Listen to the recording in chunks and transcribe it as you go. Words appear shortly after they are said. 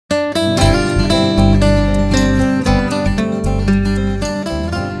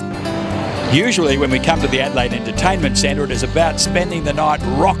Usually when we come to the Adelaide Entertainment Centre, it is about spending the night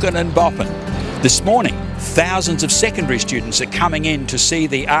rocking and bopping. This morning, thousands of secondary students are coming in to see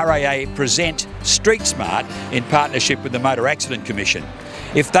the RAA present Street Smart in partnership with the Motor Accident Commission.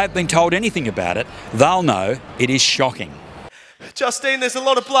 If they've been told anything about it, they'll know it is shocking. Justine, there's a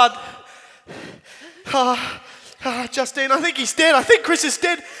lot of blood. Justine, I think he's dead. I think Chris is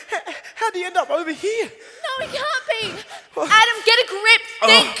dead. How'd he end up over here? No, he can't be. Adam, get a grip.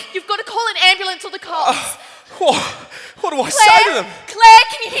 Think. You've got to call an ambulance or the cops. What do I say to them? Claire,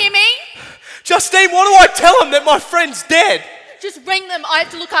 can you hear me? Justine, what do I tell them that my friend's dead? Just ring them. I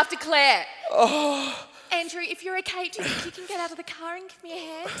have to look after Claire. Andrew, if you're okay, do you think you can get out of the car and give me a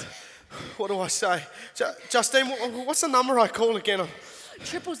hand? What do I say? Justine, what's the number I call again?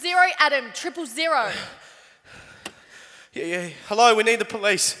 000, Adam, 000. Yeah. Hello, we need the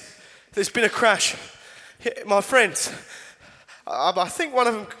police. There's been a crash. Yeah, my friends. I think one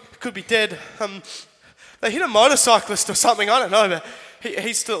of them could be dead. They hit a motorcyclist or something, I don't know, but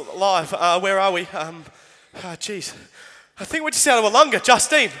he's still alive. Where are we? Geez. I think we're just out of Wollonga.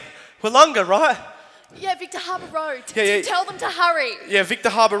 Justine, Wollonga, right? Yeah, Victor Harbour Road. Yeah. Tell them to hurry. Yeah, Victor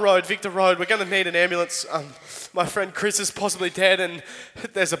Harbour Road. We're going to need an ambulance. My friend Chris is possibly dead and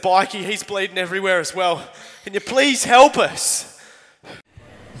there's a bikie. He's bleeding everywhere as well. Can you please help us?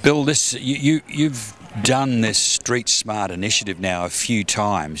 Bill, you've done this Street Smart initiative now a few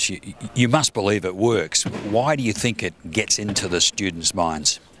times. You must believe it works. Why do you think it gets into the students'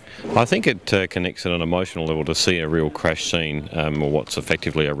 minds? I think it connects at an emotional level to see a real crash scene, or what's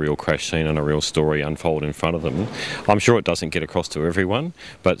effectively a real crash scene and a real story unfold in front of them. I'm sure it doesn't get across to everyone,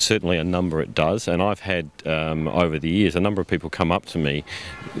 but certainly a number it does. And I've had, over the years, a number of people come up to me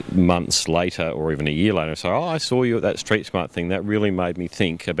months later or even a year later and say, "Oh, I saw you at that Street Smart thing. That really made me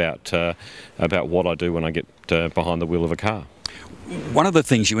think about what I do when I get behind the wheel of a car." One of the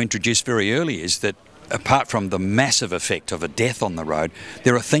things you introduced very early is that apart from the massive effect of a death on the road,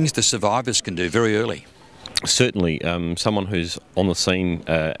 there are things the survivors can do very early. Certainly, someone who's on the scene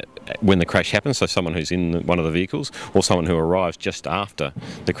when the crash happens, so someone who's in one of the vehicles or someone who arrives just after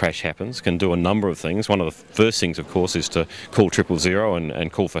the crash happens can do a number of things. One of the first things, of course, is to call 000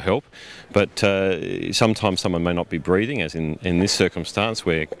 and call for help. But sometimes someone may not be breathing, as in this circumstance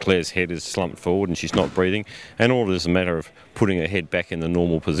where Claire's head is slumped forward and she's not breathing, and all it is a matter of putting her head back in the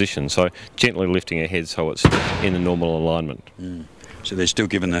normal position, so gently lifting her head so it's in the normal alignment. So they're still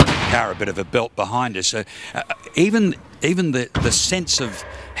giving the car a bit of a belt behind us. So even the sense of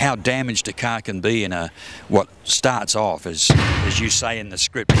how damaged a car can be in what starts off as you say in the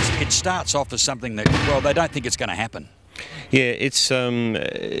script, it starts off as something that, well, they don't think it's going to happen. Yeah, it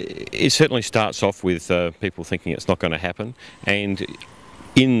certainly starts off with people thinking it's not going to happen, and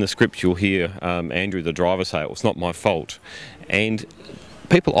in the script you'll hear Andrew, the driver, say, "Well, it's not my fault." And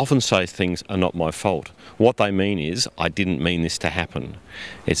people often say things are not my fault. What they mean is, I didn't mean this to happen.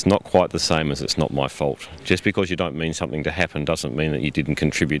 It's not quite the same as it's not my fault. Just because you don't mean something to happen doesn't mean that you didn't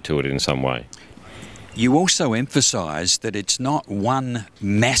contribute to it in some way. You also emphasise that it's not one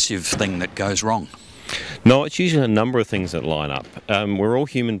massive thing that goes wrong. No, it's usually a number of things that line up. We're all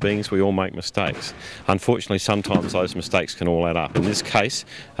human beings, we all make mistakes. Unfortunately, sometimes those mistakes can all add up. In this case,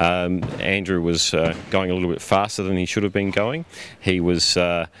 Andrew was going a little bit faster than he should have been going. He was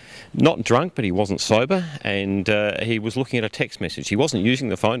not drunk, but he wasn't sober, and he was looking at a text message. He wasn't using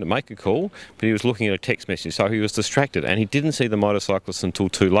the phone to make a call, but he was looking at a text message, so he was distracted, and he didn't see the motorcyclist until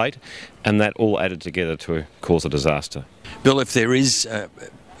too late, and that all added together to cause a disaster. Bill, if there is...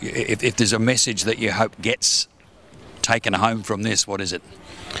 If there's a message that you hope gets taken home from this, what is it?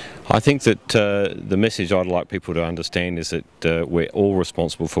 I think that the message I'd like people to understand is that we're all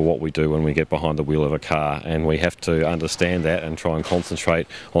responsible for what we do when we get behind the wheel of a car, and we have to understand that and try and concentrate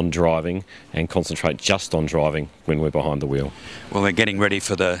on driving and concentrate just on driving when we're behind the wheel. Well, they're getting ready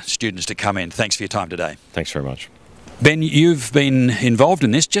for the students to come in. Thanks for your time today. Thanks very much. Ben, you've been involved in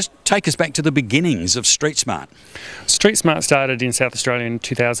this. Just take us back to the beginnings of Street Smart. Street Smart started in South Australia in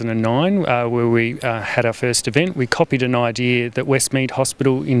 2009, where we had our first event. We copied an idea that Westmead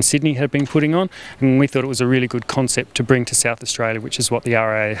Hospital in Sydney had been putting on, and we thought it was a really good concept to bring to South Australia, which is what the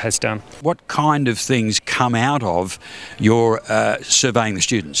RAA has done. What kind of things come out of your surveying the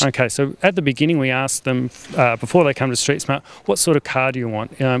students? Okay, so at the beginning we asked them, before they come to Street Smart, what sort of car do you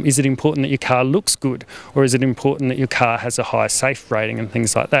want? Is it important that your car looks good, or is it important that your car has a high safe rating and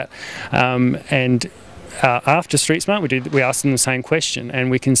things like that? After Street Smart, we asked them the same question,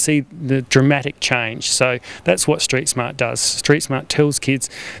 and we can see the dramatic change. So that's what Street Smart does. Street Smart tells kids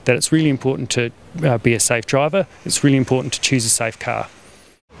that it's really important to be a safe driver. It's really important to choose a safe car.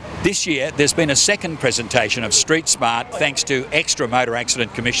 This year, there's been a second presentation of Street Smart thanks to extra Motor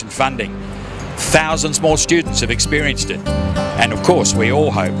Accident Commission funding. Thousands more students have experienced it. And of course, we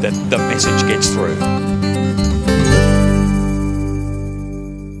all hope that the message gets through.